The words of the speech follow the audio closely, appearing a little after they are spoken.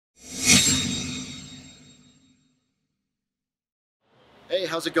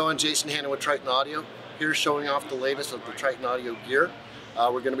how's it going? Jason Hannon with Triton Audio. Here showing off the latest of the Triton Audio gear.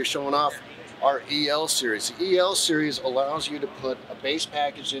 We're going to be showing off our EL series. The EL series allows you to put a base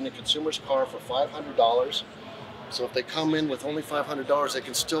package in a consumer's car for $500. So if they come in with only $500, they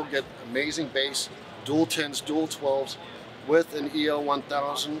can still get amazing bass, dual 10s, dual 12s, with an EL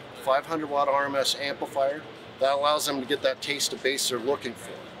 1000 500 watt RMS amplifier. That allows them to get that taste of bass they're looking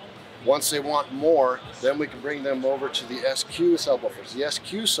for. Once they want more, then we can bring them over to the SQ subwoofers. The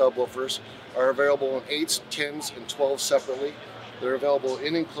SQ subwoofers are available in 8s, 10s, and 12s separately. They're available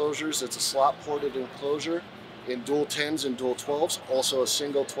in enclosures. It's a slot-ported enclosure in dual 10s and dual 12s, also a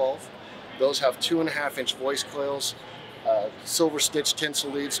single 12. Those have 2.5-inch voice coils, silver stitch tinsel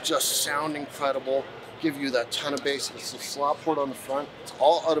leads, just sound incredible, give you that ton of bass. It's a slot port on the front. It's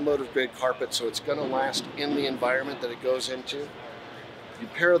all automotive grade carpet, so it's going to last in the environment that it goes into. You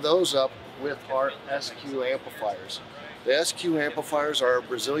pair those up with our SQ amplifiers. The SQ amplifiers are a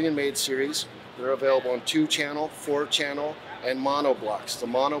Brazilian-made series. They're available in 2-channel, 4-channel, and mono blocks. The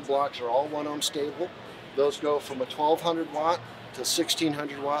mono blocks are all 1 ohm stable. Those go from a 1200 watt to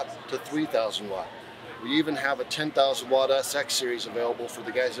 1600 watt to 3000 watt. We even have a 10,000 watt SX series available for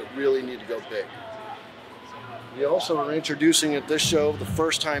the guys that really need to go big. We also are introducing at this show, the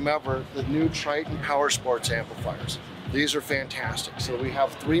first time ever, the new Triton Power Sports amplifiers. These are fantastic. So we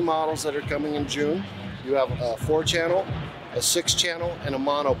have 3 models that are coming in June. You have a 4-channel, a 6-channel, and a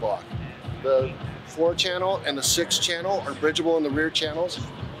mono block. The 4-channel and the 6-channel are bridgeable in the rear channels.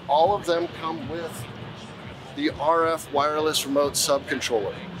 All of them come with the RF wireless remote sub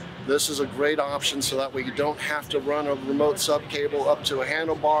controller. This is a great option so that way you don't have to run a remote sub cable up to a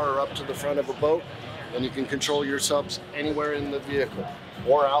handlebar or up to the front of a boat, and you can control your subs anywhere in the vehicle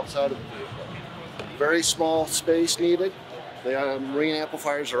or outside of the vehicle. Very small space needed. The marine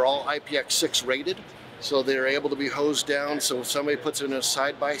amplifiers are all IPX6 rated, so they're able to be hosed down. So if somebody puts it in a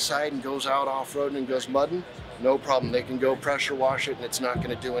side-by-side and goes out off-road and goes mudding, no problem. They can go pressure wash it and it's not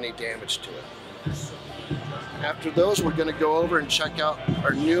going to do any damage to it. After those, we're going to go over and check out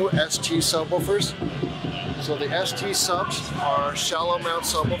our new ST subwoofers. So the ST subs are shallow mount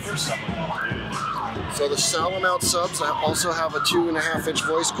subwoofers. So the shallow mount subs also have a 2.5-inch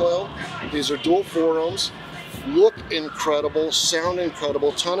voice coil. These are dual 4 ohms. Look incredible, sound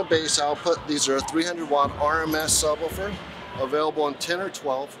incredible, ton of bass output. These are a 300 watt RMS subwoofer, available in 10 or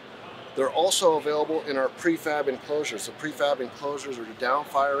 12. They're also available in our prefab enclosures. The prefab enclosures are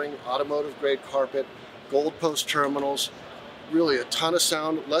down-firing, automotive grade carpet, gold post terminals, really a ton of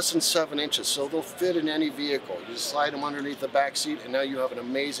sound, less than 7 inches, so they'll fit in any vehicle. You just slide them underneath the back seat and now you have an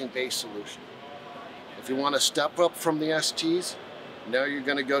amazing bass solution. If you want to step up from the STs, now you're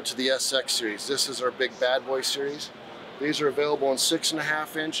going to go to the SX series. This is our big bad boy series. These are available in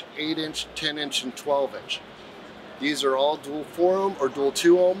 6.5-inch, 8-inch, 10-inch, and 12-inch. These are all dual 4 ohm or dual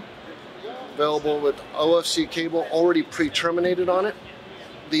 2 ohm, available with OFC cable already pre-terminated on it.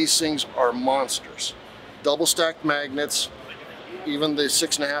 These things are monsters. Double stacked magnets. Even the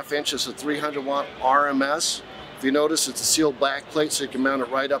 6.5-inch is a 300 watt RMS. If you notice, it's a sealed back plate, so you can mount it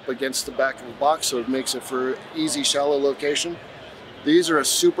right up against the back of the box, so it makes it for easy shallow location. These are a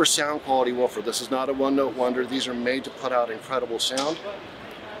super sound quality woofer. This is not a one-note wonder. These are made to put out incredible sound.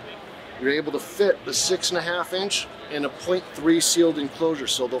 You're able to fit the 6.5-inch in a 0.3 sealed enclosure,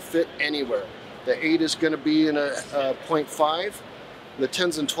 so they'll fit anywhere. The 8 is going to be in a 0.5. The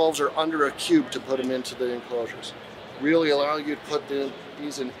 10s and 12s are under a cube to put them into the enclosures. Really allow you to put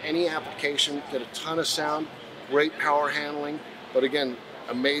these in any application, get a ton of sound, great power handling, but again,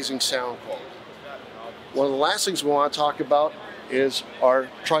 amazing sound quality. One of the last things we want to talk about is our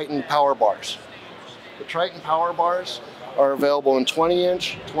Triton power bars. The Triton power bars are available in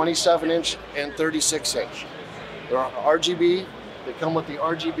 20-inch, 27-inch, and 36-inch. They're RGB. They come with the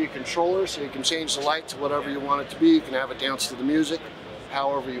RGB controller, so you can change the light to whatever you want it to be. You can have it dance to the music,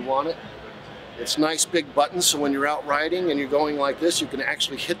 however you want it. It's nice big buttons, so when you're out riding and you're going like this, you can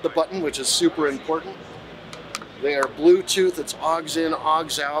actually hit the button, which is super important. They are Bluetooth, it's aux in,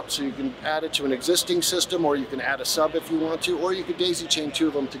 aux out, so you can add it to an existing system, or you can add a sub if you want to, or you could daisy chain 2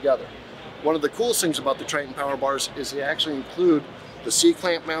 of them together. One of the coolest things about the Triton power bars is they actually include the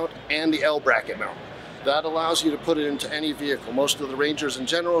C-clamp mount and the L-bracket mount. That allows you to put it into any vehicle. Most of the Rangers and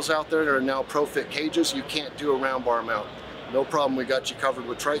Generals out there are now Pro-Fit cages. You can't do a round bar mount. No problem, we got you covered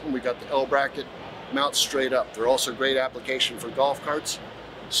with Triton. We got the L-bracket mount straight up. They're also a great application for golf carts.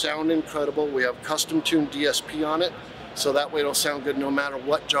 Sound incredible. We have custom tuned DSP on it, so that way it'll sound good no matter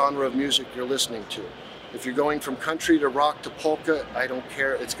what genre of music you're listening to. If you're going from country to rock to polka, I don't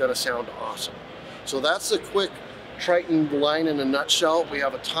care, it's gonna sound awesome. So that's the quick Triton line in a nutshell. We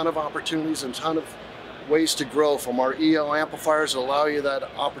have a ton of opportunities and a ton of ways to grow, from our EL amplifiers that allow you that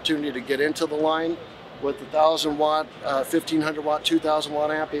opportunity to get into the line with the 1,000 watt, 1,500 watt, 2,000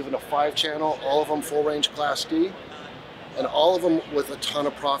 watt amp, even a 5-channel, all of them full range Class D, and all of them with a ton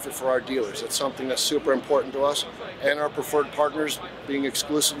of profit for our dealers. It's something that's super important to us, and our preferred partners being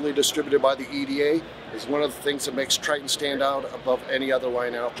exclusively distributed by the EDA is one of the things that makes Triton stand out above any other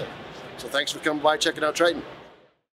line out there. So thanks for coming by, checking out Triton.